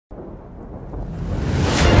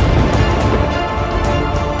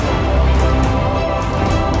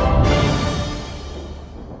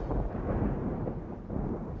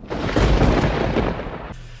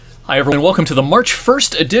Hi everyone, welcome to the March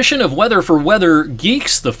 1st edition of Weather for Weather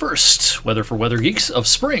Geeks, the first Weather for Weather Geeks of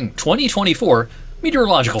spring 2024,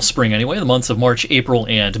 meteorological spring anyway, the months of March, April,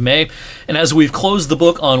 and May. And as we've closed the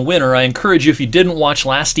book on winter, I encourage you, if you didn't watch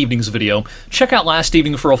last evening's video, check out last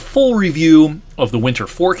evening for a full review of the winter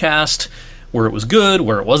forecast, where it was good,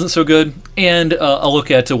 where it wasn't so good, and a look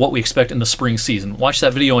at what we expect in the spring season. Watch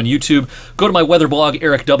that video on YouTube. Go to my weather blog,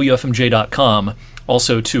 ericwfmj.com,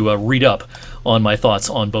 also to read up on my thoughts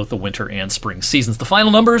on both the winter and spring seasons. The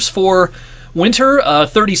final numbers for winter,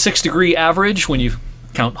 36-degree average when you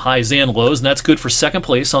count highs and lows, and that's good for second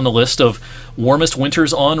place on the list of warmest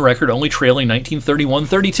winters on record, only trailing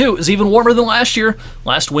 1931-32. It was even warmer than last year.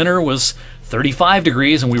 Last winter was 35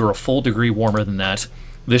 degrees, and we were a full degree warmer than that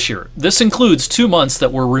this year. This includes 2 months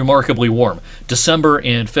that were remarkably warm, December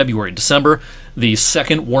and February. December, the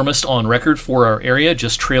second warmest on record for our area,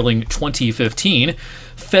 just trailing 2015.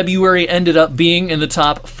 February ended up being in the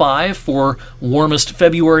top 5 for warmest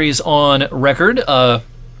Februarys on record at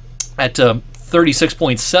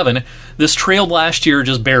 36.7. This trailed last year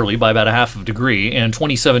just barely by about a half of a degree, and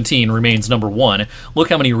 2017 remains number 1. Look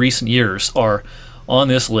how many recent years are on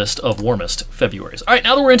this list of warmest Februarys. All right,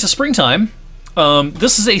 now that we're into springtime,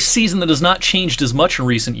 this is a season that has not changed as much in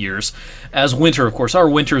recent years as winter. Of course, our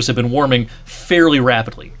winters have been warming fairly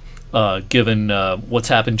rapidly, given what's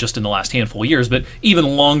happened just in the last handful of years, but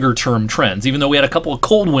even longer term trends. Even though we had a couple of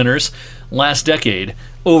cold winters last decade,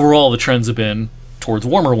 overall the trends have been towards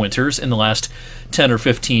warmer winters in the last 10 or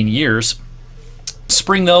 15 years.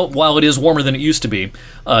 Spring, though, while it is warmer than it used to be,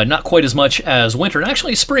 not quite as much as winter. And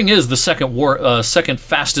actually, spring is the second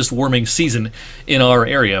fastest warming season in our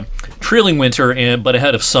area, trailing winter, but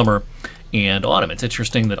ahead of summer and autumn. It's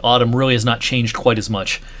interesting that autumn really has not changed quite as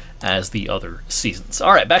much as the other seasons.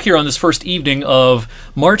 All right, back here on this first evening of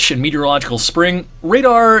March and meteorological spring.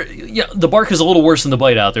 Radar, yeah, the bark is a little worse than the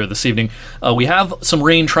bite out there this evening. We have some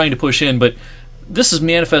rain trying to push in, but this is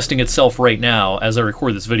manifesting itself right now as I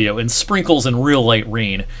record this video in sprinkles and real light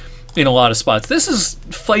rain in a lot of spots. This is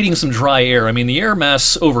fighting some dry air. I mean, the air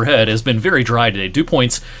mass overhead has been very dry today. Dew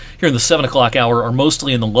points here in the 7 o'clock hour are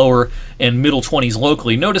mostly in the lower and middle 20s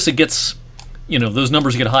locally. Notice it gets, those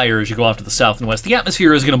numbers get higher as you go off to the south and west. The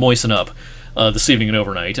atmosphere is going to moisten up this evening and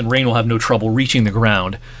overnight, and rain will have no trouble reaching the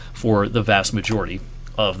ground for the vast majority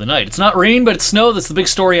of the night. It's not rain, but it's snow. That's the big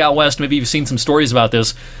story out west. Maybe you've seen some stories about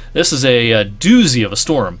this. This is a doozy of a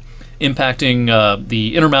storm impacting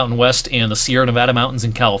the Intermountain West and the Sierra Nevada mountains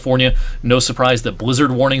in California. No surprise that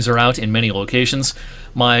blizzard warnings are out in many locations.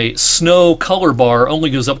 My snow color bar only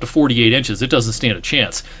goes up to 48 inches. It doesn't stand a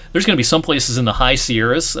chance. There's going to be some places in the high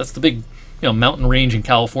Sierras. That's the big mountain range in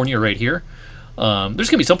California right here. There's going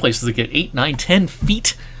to be some places that get 8, 9, 10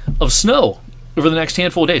 feet of snow over the next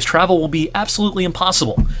handful of days. Travel will be absolutely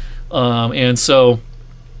impossible. And so,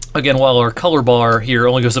 again, while our color bar here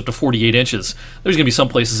only goes up to 48 inches, there's going to be some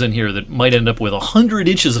places in here that might end up with 100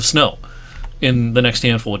 inches of snow in the next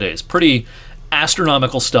handful of days. Pretty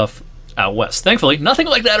astronomical stuff out west. Thankfully, nothing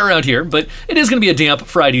like that around here, but it is going to be a damp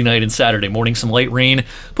Friday night and Saturday morning. Some light rain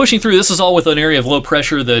pushing through. This is all with an area of low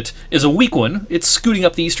pressure that is a weak one. It's scooting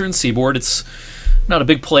up the eastern seaboard. It's not a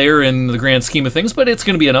big player in the grand scheme of things, but it's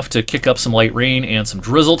going to be enough to kick up some light rain and some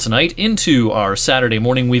drizzle tonight into our Saturday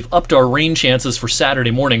morning. We've upped our rain chances for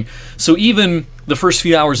Saturday morning, so even the first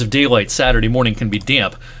few hours of daylight Saturday morning can be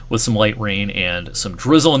damp with some light rain and some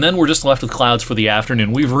drizzle, and then we're just left with clouds for the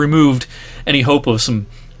afternoon. We've removed any hope of some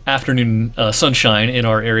afternoon sunshine in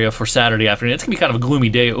our area for Saturday afternoon. It's going to be kind of a gloomy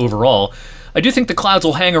day overall. I do think the clouds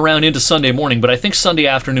will hang around into Sunday morning, but I think Sunday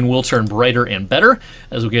afternoon will turn brighter and better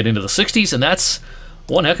as we get into the 60s, and that's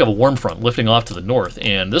one heck of a warm front lifting off to the north.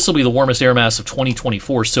 And this will be the warmest air mass of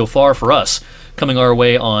 2024 so far for us, coming our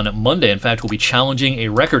way on Monday. In fact, we'll be challenging a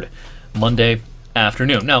record Monday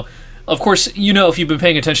afternoon. Now, of course, if you've been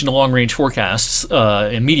paying attention to long-range forecasts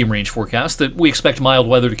and medium-range forecasts, that we expect mild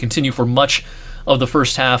weather to continue for much of the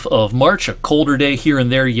first half of March. A colder day here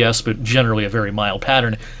and there, yes, but generally a very mild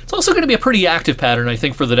pattern. It's also going to be a pretty active pattern, I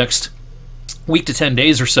think, for the next week to 10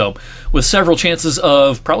 days or so, with several chances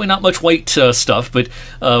of probably not much white stuff, but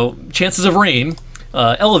chances of rain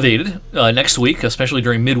elevated next week, especially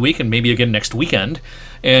during midweek and maybe again next weekend.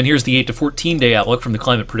 And here's the 8 to 14 day outlook from the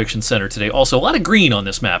Climate Prediction Center today. Also, a lot of green on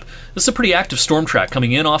this map. This is a pretty active storm track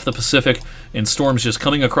coming in off the Pacific, and storms just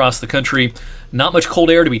coming across the country. Not much cold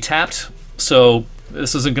air to be tapped, so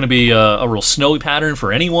this isn't going to be a real snowy pattern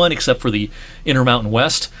for anyone except for the Intermountain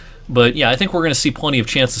West. But yeah, I think we're going to see plenty of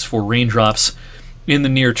chances for raindrops in the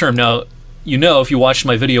near term. Now, if you watched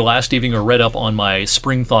my video last evening or read up on my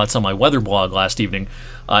spring thoughts on my weather blog last evening,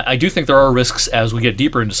 I do think there are risks as we get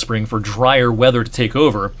deeper into spring for drier weather to take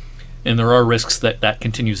over and there are risks that that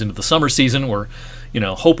continues into the summer season. We're,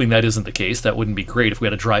 hoping that isn't the case. That wouldn't be great if we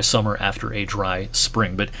had a dry summer after a dry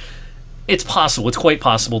spring, but it's possible. It's quite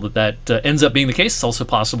possible that ends up being the case. It's also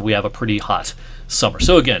possible we have a pretty hot summer.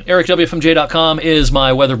 So again, EricWFMJ.com is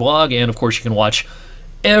my weather blog, and of course you can watch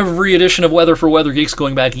every edition of Weather for Weather Geeks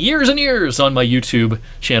going back years and years on my YouTube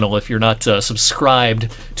channel. If you're not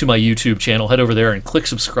subscribed to my YouTube channel, head over there and click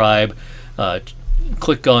subscribe.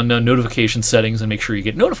 Click on notification settings and make sure you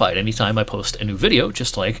get notified anytime I post a new video,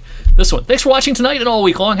 just like this one. Thanks for watching tonight and all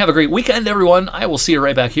week long. Have a great weekend, everyone. I will see you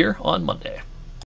right back here on Monday.